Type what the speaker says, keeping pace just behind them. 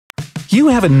You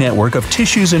have a network of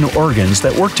tissues and organs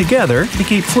that work together to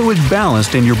keep fluid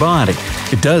balanced in your body.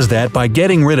 It does that by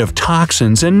getting rid of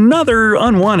toxins and other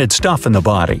unwanted stuff in the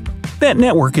body. That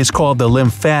network is called the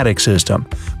lymphatic system,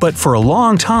 but for a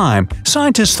long time,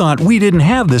 scientists thought we didn't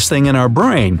have this thing in our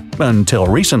brain, until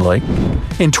recently.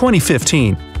 In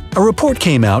 2015, a report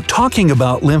came out talking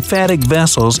about lymphatic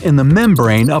vessels in the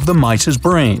membrane of the mice's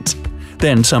brains.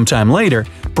 Then, sometime later,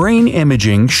 brain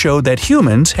imaging showed that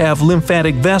humans have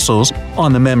lymphatic vessels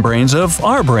on the membranes of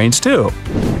our brains too.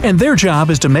 And their job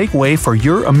is to make way for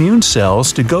your immune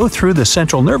cells to go through the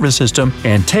central nervous system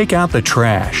and take out the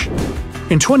trash.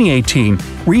 In 2018,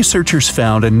 researchers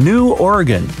found a new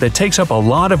organ that takes up a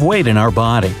lot of weight in our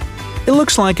body. It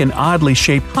looks like an oddly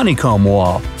shaped honeycomb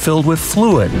wall filled with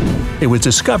fluid. It was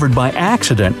discovered by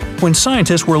accident when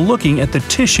scientists were looking at the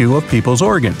tissue of people's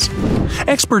organs.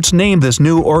 Experts named this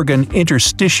new organ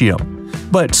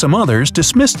interstitium, but some others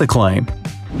dismissed the claim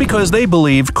because they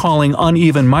believed calling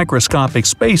uneven microscopic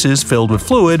spaces filled with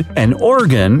fluid an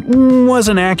organ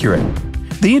wasn't accurate.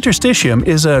 The interstitium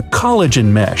is a collagen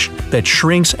mesh that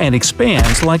shrinks and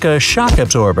expands like a shock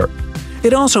absorber.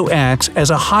 It also acts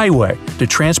as a highway to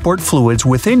transport fluids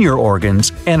within your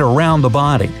organs and around the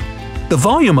body. The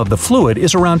volume of the fluid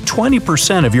is around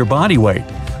 20% of your body weight,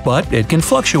 but it can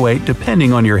fluctuate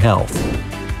depending on your health.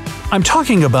 I'm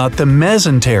talking about the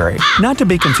mesentery, not to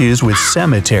be confused with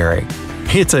cemetery.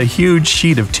 It's a huge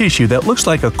sheet of tissue that looks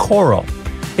like a coral.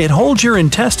 It holds your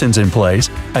intestines in place,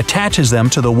 attaches them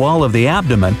to the wall of the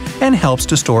abdomen, and helps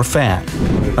to store fat.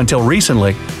 Until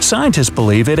recently, scientists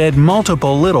believe it had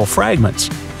multiple little fragments.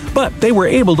 But they were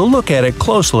able to look at it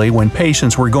closely when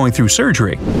patients were going through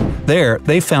surgery. There,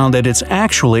 they found that it's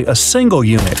actually a single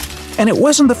unit. And it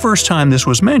wasn't the first time this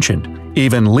was mentioned.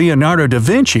 Even Leonardo da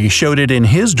Vinci showed it in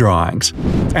his drawings.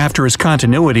 After its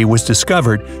continuity was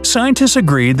discovered, scientists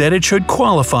agreed that it should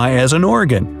qualify as an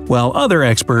organ, while other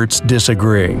experts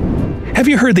disagree. Have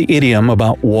you heard the idiom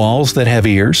about walls that have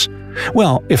ears?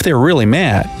 Well, if they're really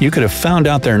mad, you could have found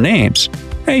out their names.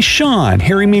 Hey Sean,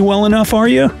 hearing me well enough, are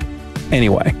you?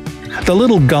 Anyway, the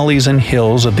little gullies and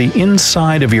hills of the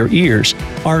inside of your ears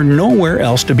are nowhere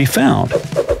else to be found.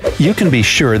 You can be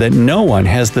sure that no one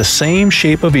has the same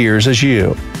shape of ears as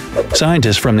you.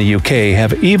 Scientists from the UK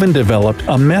have even developed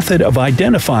a method of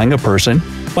identifying a person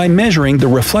by measuring the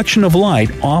reflection of light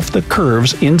off the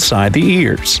curves inside the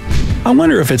ears. I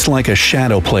wonder if it's like a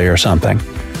shadow play or something.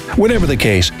 Whatever the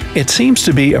case, it seems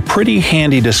to be a pretty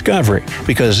handy discovery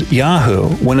because Yahoo,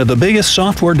 one of the biggest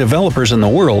software developers in the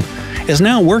world, is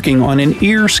now working on an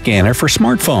ear scanner for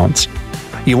smartphones.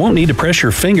 You won't need to press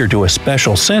your finger to a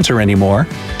special sensor anymore.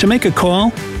 To make a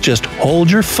call, just hold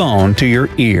your phone to your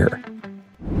ear.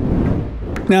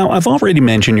 Now, I've already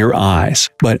mentioned your eyes,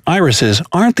 but irises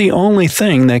aren't the only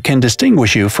thing that can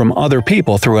distinguish you from other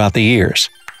people throughout the years.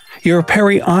 Your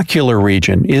periocular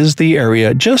region is the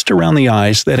area just around the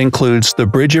eyes that includes the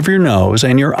bridge of your nose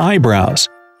and your eyebrows.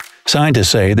 Scientists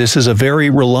say this is a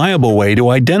very reliable way to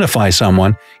identify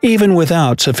someone even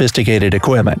without sophisticated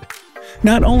equipment.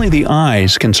 Not only the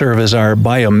eyes can serve as our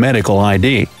biomedical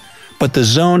ID, but the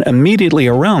zone immediately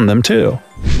around them too.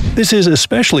 This is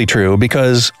especially true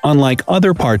because, unlike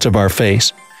other parts of our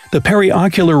face, the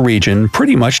periocular region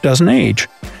pretty much doesn't age.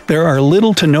 There are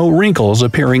little to no wrinkles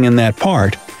appearing in that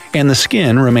part, and the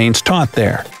skin remains taut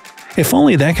there. If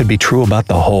only that could be true about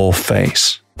the whole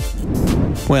face.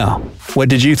 Well, what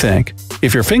did you think?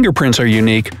 If your fingerprints are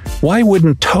unique, why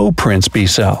wouldn't toe prints be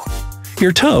so?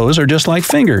 Your toes are just like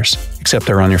fingers, except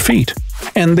they're on your feet.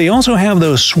 And they also have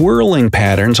those swirling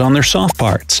patterns on their soft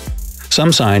parts.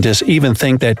 Some scientists even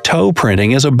think that toe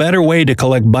printing is a better way to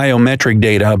collect biometric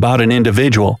data about an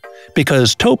individual,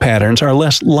 because toe patterns are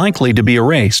less likely to be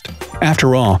erased.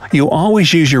 After all, you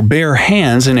always use your bare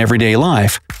hands in everyday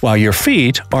life, while your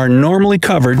feet are normally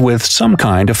covered with some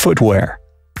kind of footwear.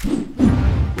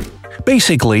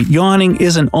 Basically, yawning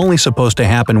isn't only supposed to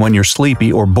happen when you're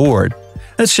sleepy or bored.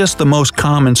 That's just the most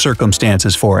common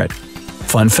circumstances for it.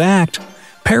 Fun fact: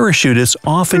 parachutists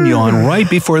often yawn right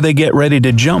before they get ready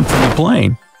to jump from the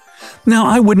plane. Now,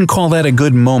 I wouldn't call that a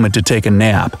good moment to take a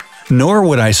nap, nor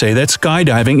would I say that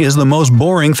skydiving is the most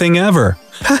boring thing ever.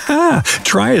 Haha,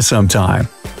 try it sometime.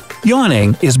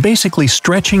 Yawning is basically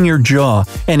stretching your jaw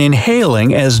and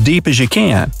inhaling as deep as you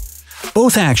can.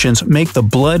 Both actions make the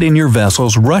blood in your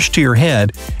vessels rush to your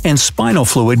head and spinal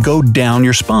fluid go down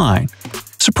your spine.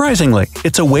 Surprisingly,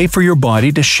 it's a way for your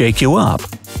body to shake you up.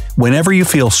 Whenever you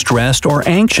feel stressed or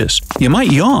anxious, you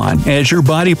might yawn as your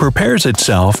body prepares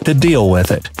itself to deal with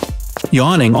it.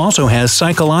 Yawning also has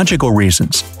psychological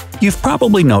reasons. You've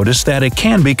probably noticed that it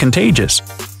can be contagious.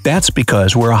 That's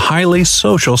because we're a highly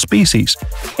social species,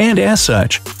 and as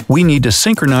such, we need to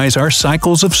synchronize our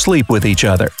cycles of sleep with each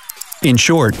other. In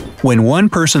short, when one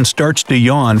person starts to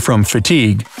yawn from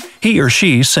fatigue, he or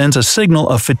she sends a signal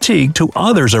of fatigue to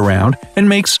others around and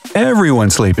makes everyone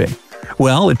sleepy.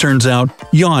 Well, it turns out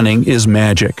yawning is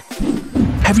magic.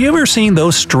 Have you ever seen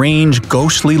those strange,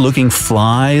 ghostly-looking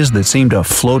flies that seem to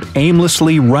float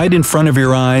aimlessly right in front of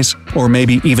your eyes, or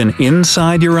maybe even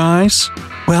inside your eyes?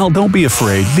 Well, don't be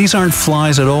afraid, these aren't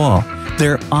flies at all.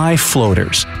 They're eye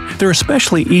floaters. They're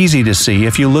especially easy to see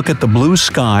if you look at the blue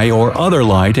sky or other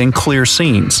light in clear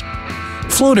scenes.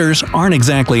 Floaters aren't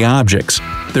exactly objects.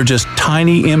 They're just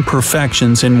tiny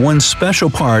imperfections in one special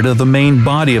part of the main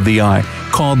body of the eye,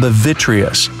 called the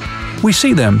vitreous. We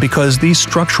see them because these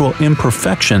structural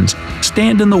imperfections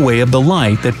stand in the way of the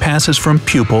light that passes from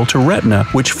pupil to retina,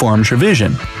 which forms your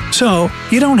vision. So,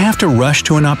 you don't have to rush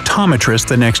to an optometrist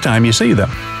the next time you see them.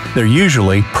 They're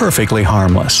usually perfectly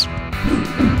harmless.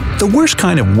 The worst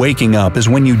kind of waking up is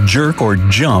when you jerk or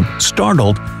jump,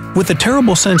 startled, with the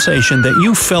terrible sensation that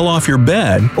you fell off your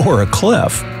bed or a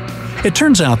cliff. It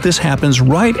turns out this happens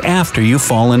right after you've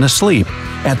fallen asleep,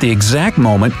 at the exact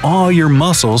moment all your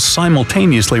muscles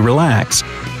simultaneously relax.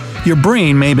 Your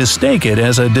brain may mistake it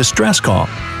as a distress call,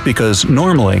 because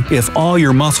normally, if all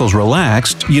your muscles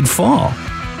relaxed, you'd fall.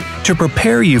 To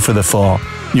prepare you for the fall,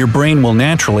 your brain will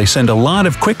naturally send a lot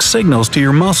of quick signals to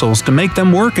your muscles to make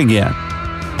them work again.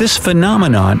 This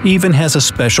phenomenon even has a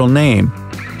special name: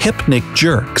 hypnic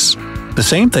jerks. The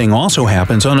same thing also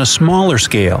happens on a smaller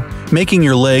scale, making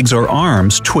your legs or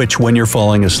arms twitch when you're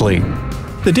falling asleep.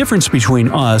 The difference between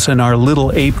us and our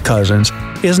little ape cousins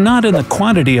is not in the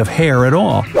quantity of hair at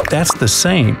all. That's the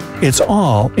same. It's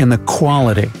all in the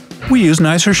quality. We use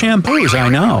nicer shampoos, I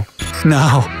know.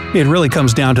 No, it really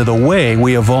comes down to the way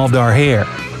we evolved our hair.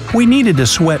 We needed to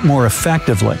sweat more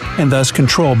effectively and thus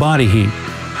control body heat.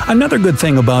 Another good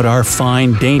thing about our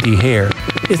fine, dainty hair,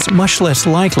 it's much less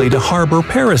likely to harbor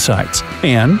parasites,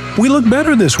 and we look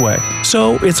better this way,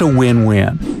 so it's a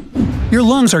win-win. Your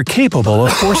lungs are capable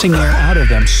of forcing air out of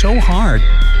them so hard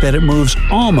that it moves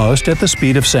almost at the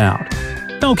speed of sound.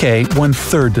 Okay,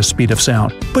 1/3 the speed of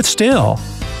sound, but still.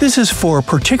 This is for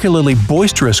particularly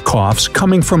boisterous coughs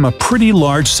coming from a pretty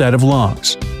large set of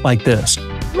lungs, like this.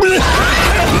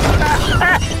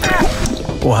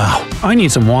 Wow, I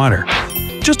need some water.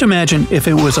 Just imagine if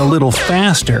it was a little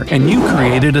faster and you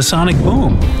created a sonic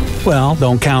boom. Well,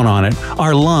 don't count on it.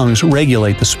 Our lungs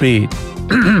regulate the speed.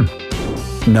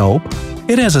 Nope.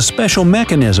 It has a special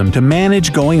mechanism to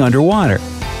manage going underwater.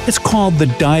 It's called the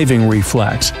diving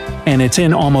reflex, and it's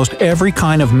in almost every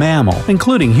kind of mammal,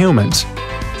 including humans.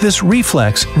 This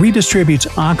reflex redistributes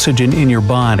oxygen in your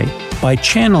body by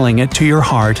channeling it to your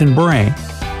heart and brain.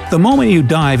 The moment you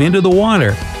dive into the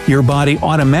water, your body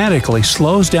automatically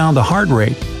slows down the heart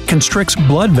rate, constricts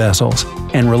blood vessels,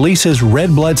 and releases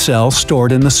red blood cells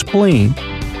stored in the spleen.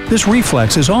 This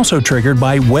reflex is also triggered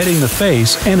by wetting the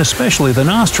face and especially the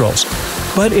nostrils,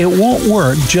 but it won't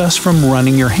work just from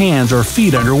running your hands or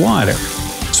feet underwater.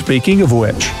 Speaking of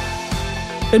which,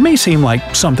 it may seem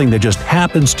like something that just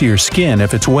happens to your skin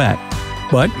if it's wet,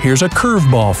 but here's a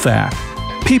curveball fact.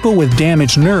 People with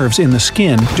damaged nerves in the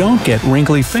skin don't get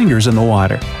wrinkly fingers in the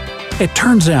water. It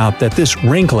turns out that this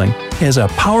wrinkling is a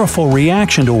powerful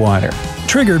reaction to water,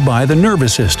 triggered by the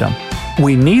nervous system.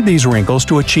 We need these wrinkles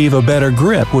to achieve a better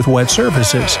grip with wet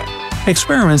surfaces.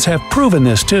 Experiments have proven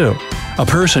this too. A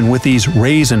person with these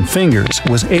raisin fingers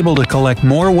was able to collect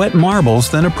more wet marbles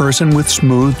than a person with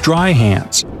smooth, dry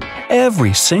hands.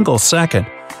 Every single second,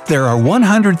 there are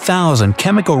 100,000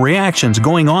 chemical reactions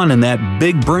going on in that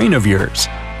big brain of yours.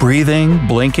 Breathing,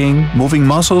 blinking, moving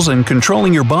muscles, and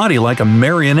controlling your body like a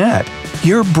marionette.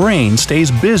 Your brain stays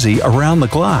busy around the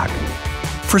clock.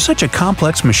 For such a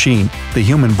complex machine, the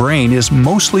human brain is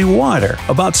mostly water,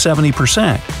 about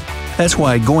 70%. That's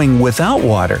why going without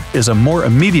water is a more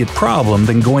immediate problem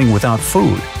than going without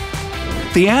food.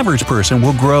 The average person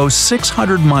will grow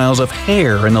 600 miles of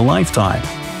hair in a lifetime.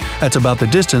 That's about the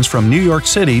distance from New York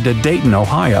City to Dayton,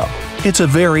 Ohio. It's a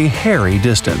very hairy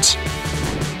distance.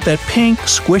 That pink,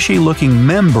 squishy-looking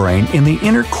membrane in the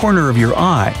inner corner of your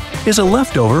eye is a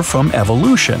leftover from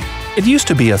evolution. It used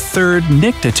to be a third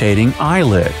nictitating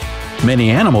eyelid. Many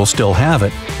animals still have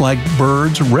it, like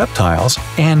birds, reptiles,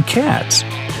 and cats.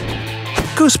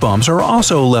 Goosebumps are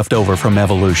also left over from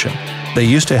evolution. They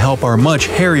used to help our much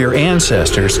hairier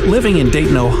ancestors living in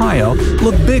Dayton, Ohio,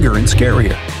 look bigger and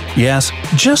scarier. Yes,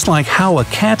 just like how a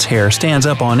cat's hair stands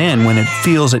up on end when it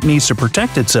feels it needs to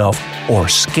protect itself or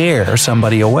scare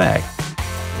somebody away.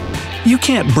 You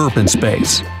can't burp in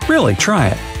space. Really, try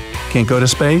it. Can't go to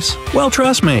space? Well,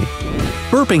 trust me.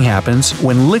 Burping happens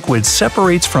when liquid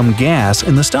separates from gas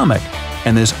in the stomach,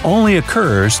 and this only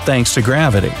occurs thanks to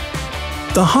gravity.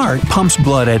 The heart pumps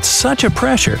blood at such a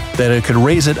pressure that it could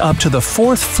raise it up to the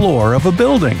 4th floor of a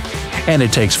building, and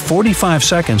it takes 45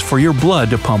 seconds for your blood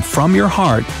to pump from your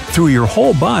heart through your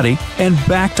whole body and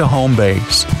back to home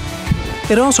base.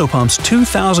 It also pumps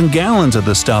 2,000 gallons of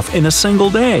the stuff in a single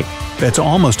day. That's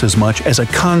almost as much as a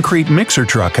concrete mixer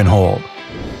truck can hold.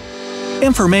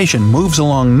 Information moves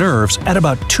along nerves at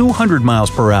about 200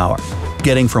 miles per hour,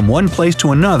 getting from one place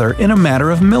to another in a matter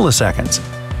of milliseconds.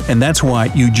 And that's why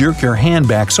you jerk your hand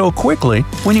back so quickly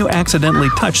when you accidentally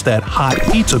touch that hot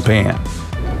pizza pan.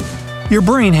 Your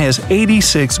brain has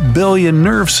 86 billion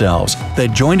nerve cells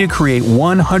that join to create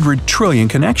 100 trillion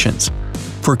connections.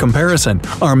 For comparison,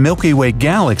 our Milky Way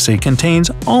galaxy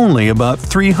contains only about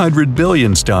 300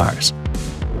 billion stars.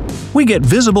 We get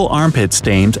visible armpit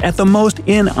stains at the most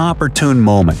inopportune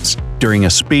moments – during a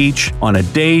speech, on a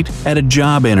date, at a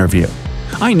job interview.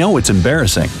 I know it's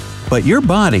embarrassing, but your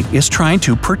body is trying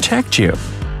to protect you.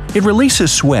 It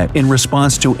releases sweat in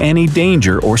response to any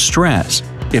danger or stress.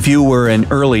 If you were an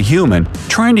early human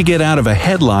trying to get out of a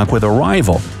headlock with a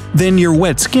rival, then your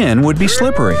wet skin would be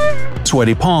slippery.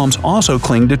 Sweaty palms also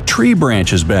cling to tree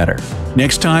branches better.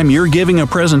 Next time you're giving a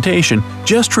presentation,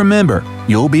 just remember,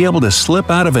 you'll be able to slip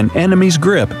out of an enemy's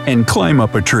grip and climb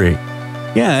up a tree.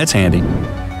 Yeah, that's handy.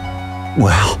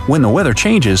 Well, when the weather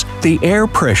changes, the air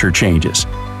pressure changes.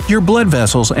 Your blood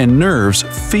vessels and nerves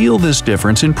feel this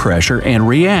difference in pressure and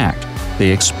react.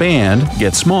 They expand,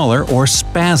 get smaller, or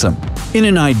spasm. In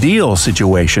an ideal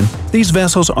situation, these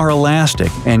vessels are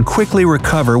elastic and quickly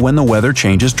recover when the weather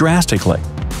changes drastically.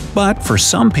 But for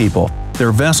some people,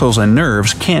 their vessels and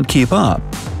nerves can't keep up.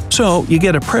 So you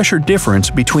get a pressure difference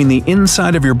between the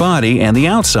inside of your body and the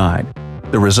outside.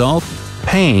 The result?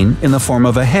 Pain in the form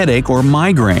of a headache or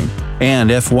migraine.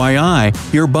 And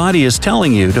FYI, your body is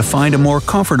telling you to find a more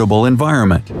comfortable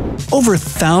environment. Over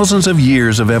thousands of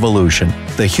years of evolution,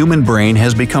 the human brain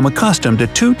has become accustomed to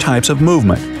 2 types of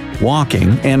movement: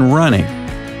 walking and running.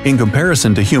 In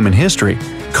comparison to human history,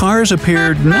 cars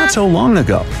appeared not so long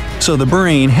ago, so the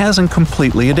brain hasn't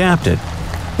completely adapted.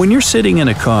 When you're sitting in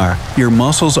a car, your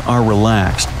muscles are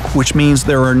relaxed, which means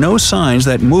there are no signs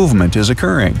that movement is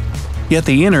occurring. Yet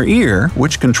the inner ear,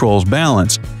 which controls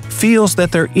balance, feels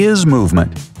that there is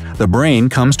movement. The brain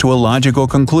comes to a logical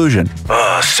conclusion.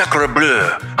 Sacre bleu,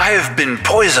 I have been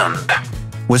poisoned.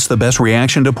 What's the best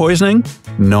reaction to poisoning?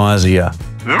 Nausea.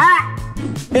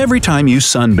 Every time you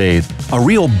sunbathe, a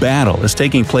real battle is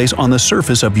taking place on the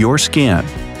surface of your skin.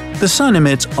 The sun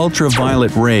emits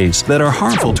ultraviolet rays that are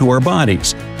harmful to our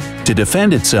bodies. To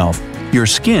defend itself, your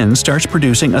skin starts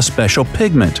producing a special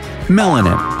pigment,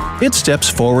 melanin. It steps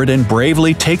forward and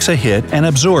bravely takes a hit and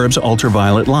absorbs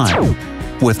ultraviolet light.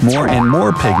 With more and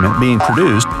more pigment being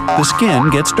produced, the skin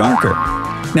gets darker.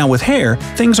 Now with hair,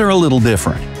 things are a little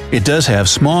different. It does have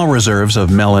small reserves of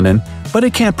melanin, but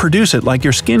it can't produce it like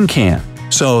your skin can.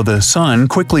 So the sun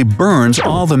quickly burns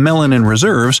all the melanin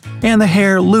reserves and the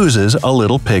hair loses a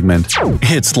little pigment.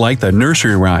 It's like the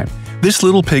nursery rhyme. This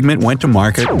little pigment went to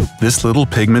market, this little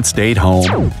pigment stayed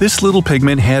home, this little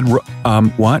pigment had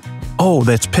what? Oh,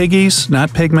 that's piggies,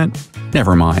 not pigment?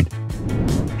 Never mind.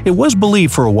 It was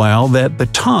believed for a while that the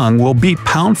tongue will beat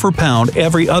pound for pound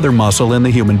every other muscle in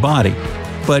the human body.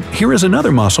 But here is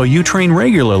another muscle you train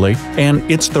regularly, and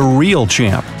it's the real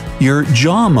champ, your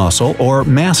jaw muscle or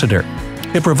masseter.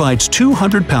 It provides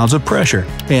 200 pounds of pressure,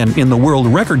 and in the world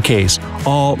record case,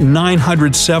 all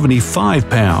 975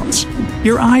 pounds.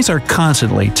 Your eyes are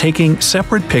constantly taking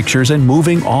separate pictures and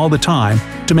moving all the time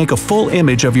to make a full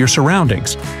image of your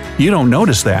surroundings. You don't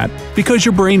notice that because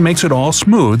your brain makes it all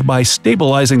smooth by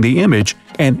stabilizing the image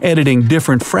and editing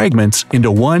different fragments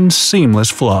into one seamless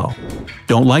flow.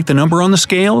 Don't like the number on the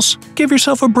scales? Give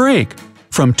yourself a break.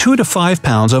 From 2 to 5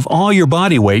 pounds of all your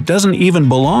body weight doesn't even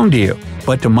belong to you,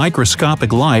 but to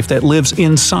microscopic life that lives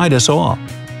inside us all.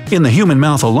 In the human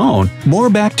mouth alone, more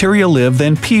bacteria live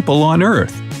than people on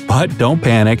Earth. But don't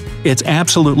panic, it's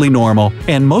absolutely normal,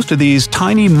 and most of these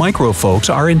tiny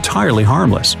microfolks are entirely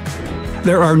harmless.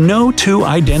 There are no 2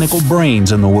 identical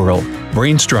brains in the world.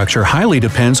 Brain structure highly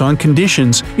depends on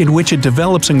conditions in which it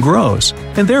develops and grows,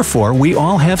 and therefore we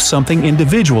all have something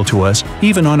individual to us,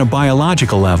 even on a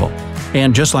biological level.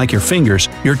 And just like your fingers,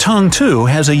 your tongue too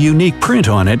has a unique print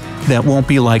on it that won't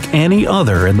be like any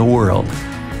other in the world.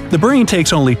 The brain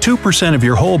takes only 2% of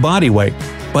your whole body weight,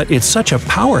 but it's such a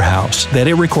powerhouse that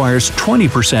it requires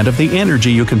 20% of the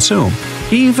energy you consume,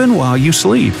 even while you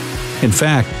sleep. In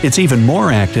fact, it's even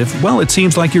more active while it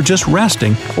seems like you're just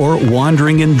resting or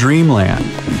wandering in dreamland.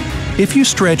 If you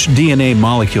stretch DNA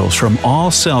molecules from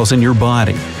all cells in your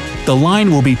body, the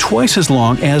line will be twice as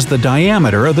long as the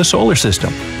diameter of the solar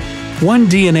system. One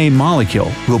DNA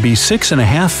molecule will be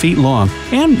 6.5 feet long,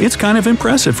 and it's kind of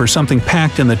impressive for something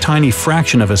packed in the tiny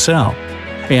fraction of a cell.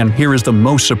 And here is the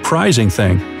most surprising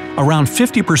thing. Around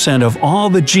 50% of all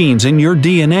the genes in your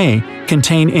DNA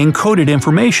contain encoded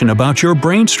information about your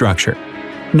brain structure.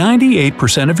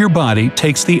 98% of your body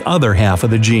takes the other half of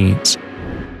the genes.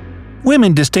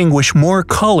 Women distinguish more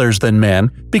colors than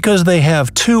men because they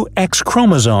have 2 X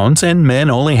chromosomes and men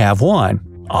only have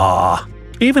 1.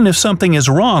 Even if something is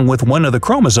wrong with one of the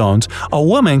chromosomes, a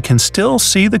woman can still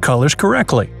see the colors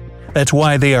correctly. That's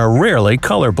why they are rarely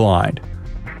colorblind.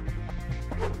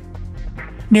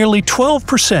 Nearly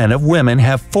 12% of women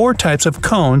have 4 types of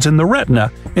cones in the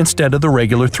retina instead of the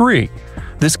regular 3.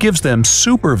 This gives them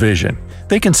supervision.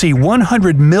 They can see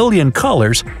 100 million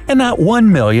colors and not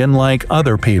 1 million like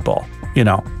other people. You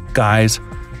know, guys.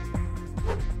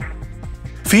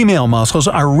 Female muscles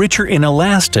are richer in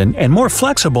elastin and more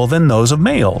flexible than those of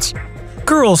males.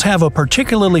 Girls have a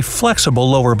particularly flexible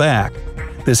lower back.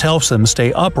 This helps them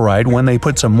stay upright when they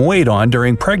put some weight on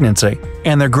during pregnancy,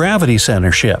 and their gravity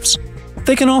center shifts.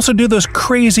 They can also do those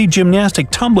crazy gymnastic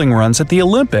tumbling runs at the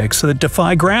Olympics that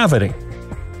defy gravity.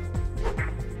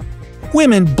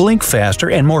 Women blink faster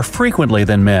and more frequently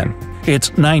than men.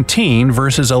 It's 19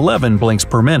 versus 11 blinks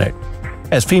per minute.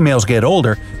 As females get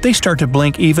older, they start to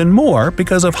blink even more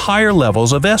because of higher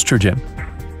levels of estrogen.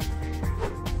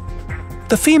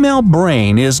 The female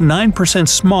brain is 9%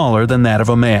 smaller than that of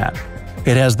a man.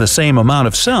 It has the same amount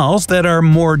of cells that are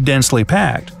more densely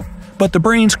packed, but the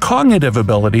brain's cognitive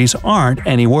abilities aren't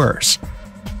any worse.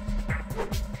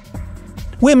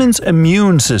 Women's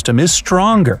immune system is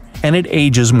stronger and it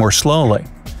ages more slowly.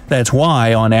 That's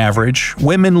why, on average,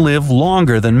 women live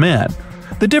longer than men.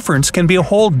 The difference can be a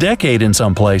whole decade in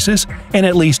some places, and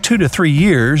at least 2 to 3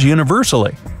 years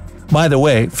universally. By the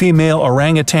way, female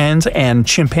orangutans and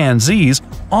chimpanzees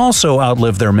also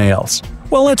outlive their males.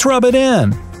 Well, let's rub it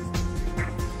in.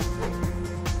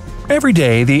 Every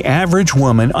day, the average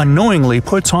woman unknowingly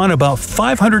puts on about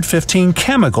 515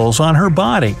 chemicals on her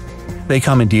body. They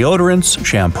come in deodorants,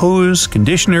 shampoos,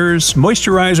 conditioners,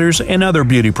 moisturizers, and other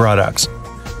beauty products.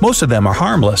 Most of them are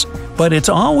harmless, but it's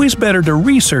always better to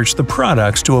research the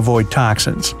products to avoid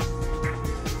toxins.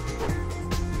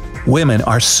 Women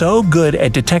are so good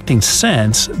at detecting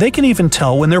scents, they can even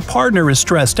tell when their partner is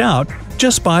stressed out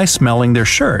just by smelling their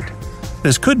shirt.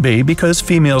 This could be because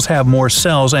females have more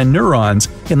cells and neurons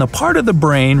in the part of the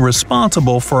brain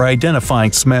responsible for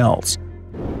identifying smells.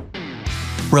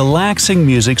 Relaxing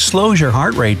music slows your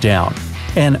heart rate down,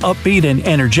 and upbeat and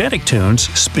energetic tunes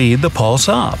speed the pulse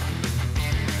up.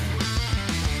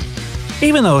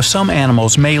 Even though some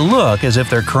animals may look as if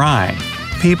they're crying,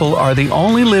 people are the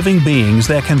only living beings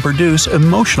that can produce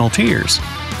emotional tears.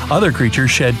 Other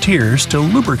creatures shed tears to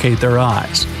lubricate their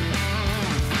eyes.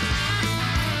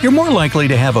 You're more likely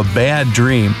to have a bad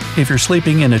dream if you're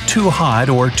sleeping in a too hot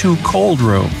or too cold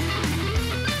room.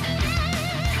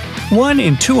 1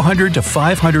 in 200 to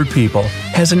 500 people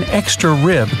has an extra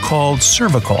rib called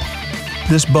cervical.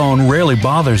 This bone rarely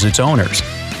bothers its owners,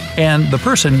 and the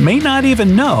person may not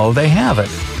even know they have it.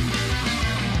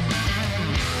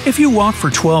 If you walk for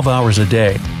 12 hours a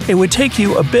day, it would take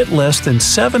you a bit less than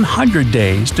 700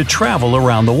 days to travel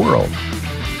around the world.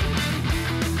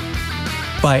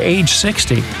 By age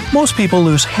 60, most people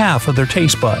lose half of their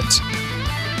taste buds.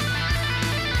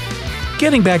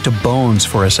 Getting back to bones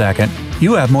for a second,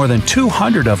 you have more than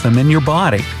 200 of them in your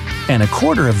body, and a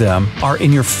quarter of them are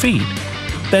in your feet.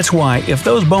 That's why if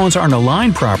those bones aren't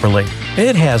aligned properly,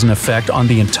 it has an effect on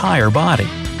the entire body.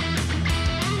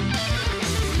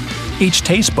 Each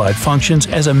taste bud functions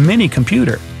as a mini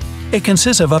computer. It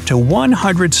consists of up to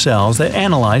 100 cells that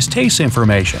analyze taste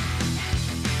information.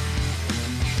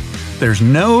 There's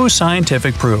no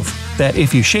scientific proof that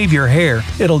if you shave your hair,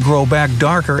 it'll grow back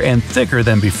darker and thicker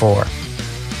than before.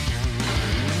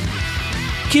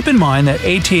 Keep in mind that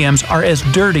ATMs are as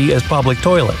dirty as public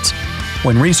toilets.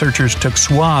 When researchers took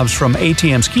swabs from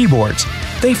ATM's keyboards,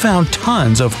 they found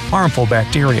tons of harmful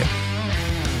bacteria.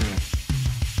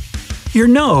 Your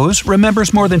nose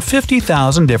remembers more than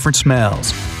 50,000 different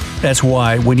smells. That's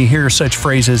why when you hear such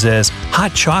phrases as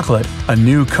hot chocolate, a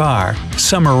new car,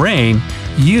 summer rain,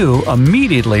 you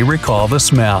immediately recall the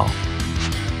smell.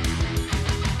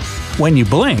 When you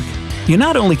blink, you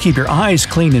not only keep your eyes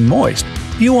clean and moist,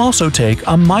 you also take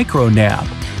a micro nap.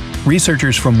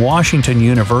 Researchers from Washington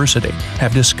University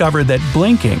have discovered that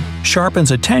blinking sharpens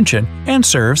attention and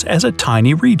serves as a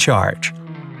tiny recharge.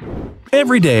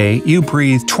 Every day, you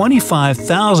breathe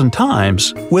 25,000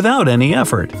 times without any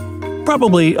effort.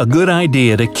 Probably a good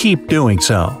idea to keep doing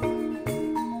so.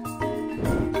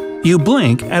 You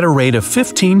blink at a rate of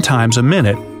 15 times a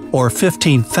minute or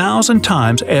 15,000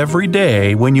 times every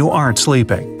day when you aren't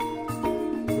sleeping.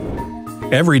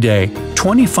 Every day,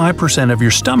 25% of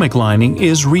your stomach lining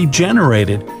is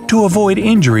regenerated to avoid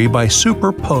injury by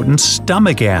super potent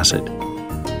stomach acid.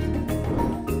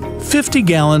 50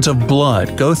 gallons of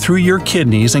blood go through your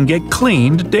kidneys and get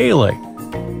cleaned daily.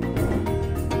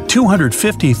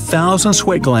 250,000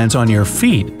 sweat glands on your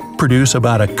feet produce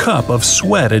about a cup of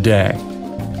sweat a day.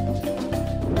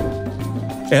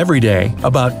 Every day,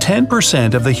 about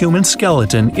 10% of the human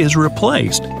skeleton is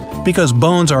replaced because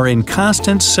bones are in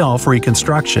constant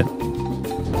self-reconstruction.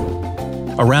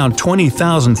 Around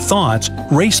 20,000 thoughts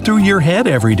race through your head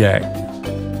every day.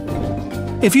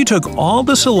 If you took all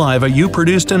the saliva you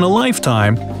produced in a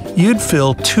lifetime, you'd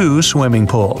fill 2 swimming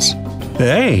pools.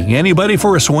 Hey, anybody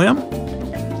for a swim?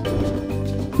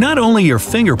 Not only your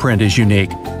fingerprint is unique,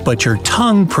 but your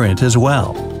tongue print as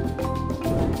well.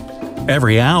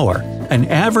 Every hour, an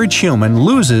average human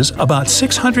loses about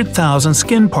 600,000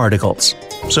 skin particles.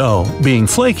 So, being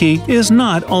flaky is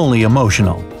not only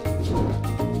emotional.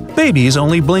 Babies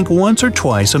only blink once or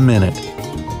twice a minute.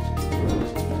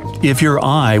 If your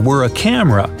eye were a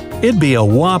camera, it'd be a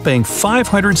whopping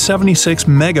 576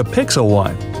 megapixel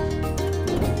one.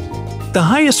 The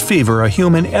highest fever a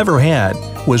human ever had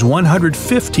was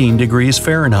 115 degrees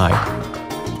Fahrenheit.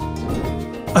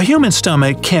 A human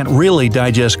stomach can't really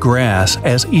digest grass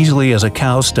as easily as a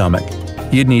cow's stomach.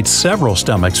 You'd need several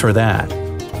stomachs for that.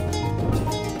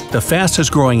 The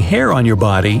fastest growing hair on your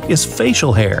body is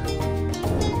facial hair.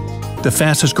 The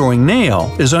fastest growing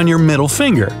nail is on your middle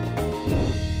finger.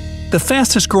 The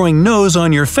fastest growing nose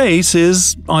on your face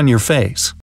is on your face.